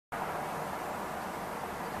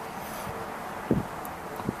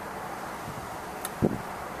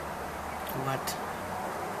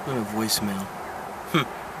What a voicemail.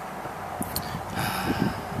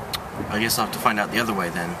 I guess I'll have to find out the other way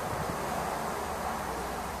then.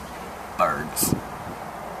 Birds.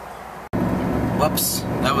 Whoops,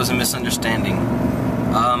 that was a misunderstanding.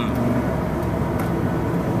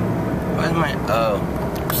 Why am I... Oh,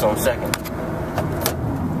 just 1 second.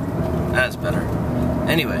 That's better.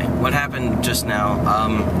 Anyway, what happened just now,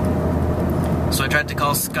 so I tried to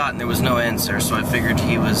call Scott and there was no answer, so I figured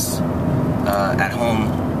he was at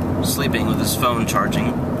home sleeping with his phone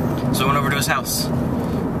charging. So I went over to his house,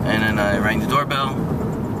 and then I rang the doorbell,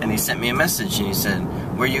 and he sent me a message, and he said,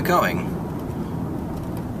 "Where are you going?"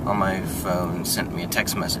 On my phone, sent me a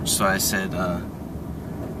text message. So I said,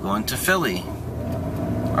 "Going to Philly.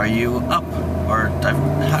 Are you up?" Or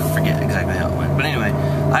I forget exactly how it went. But anyway,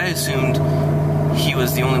 I assumed he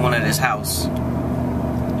was the only one at his house.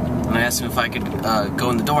 And I asked him if I could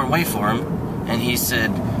go in the door and wait for him. And he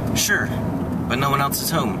said, "Sure, but no one else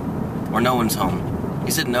is home." Or no one's home.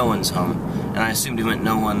 He said no one's home. And I assumed he meant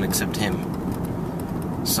no one except him.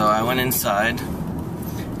 So I went inside,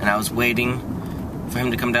 and I was waiting for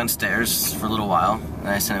him to come downstairs for a little while. And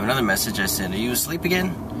I sent him another message. I said, "Are you asleep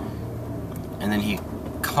again?" And then he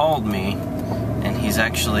called me, and he's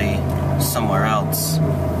actually somewhere else.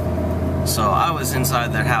 So I was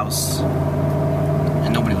inside their house,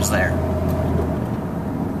 and nobody was there.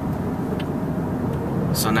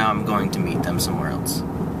 So now I'm going to meet them somewhere else.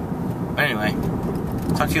 But anyway,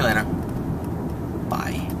 talk to you later.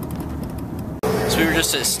 Bye. So we were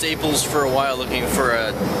just at Staples for a while looking for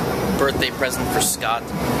a birthday present for Scott,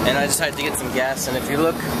 and I decided to get some gas. And if you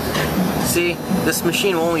look, see, this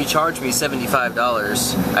machine will only charge me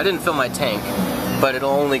 $75. I didn't fill my tank, but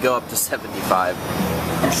it'll only go up to $75.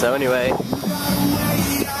 So anyway,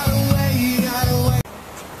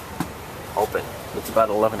 open. It's about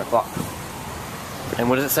 11 o'clock. And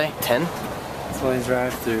what does it say? 10? That's why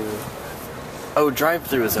drive-through. Oh,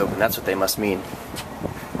 drive-through is open. That's what they must mean.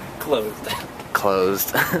 Closed.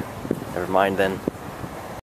 Closed. Never mind then.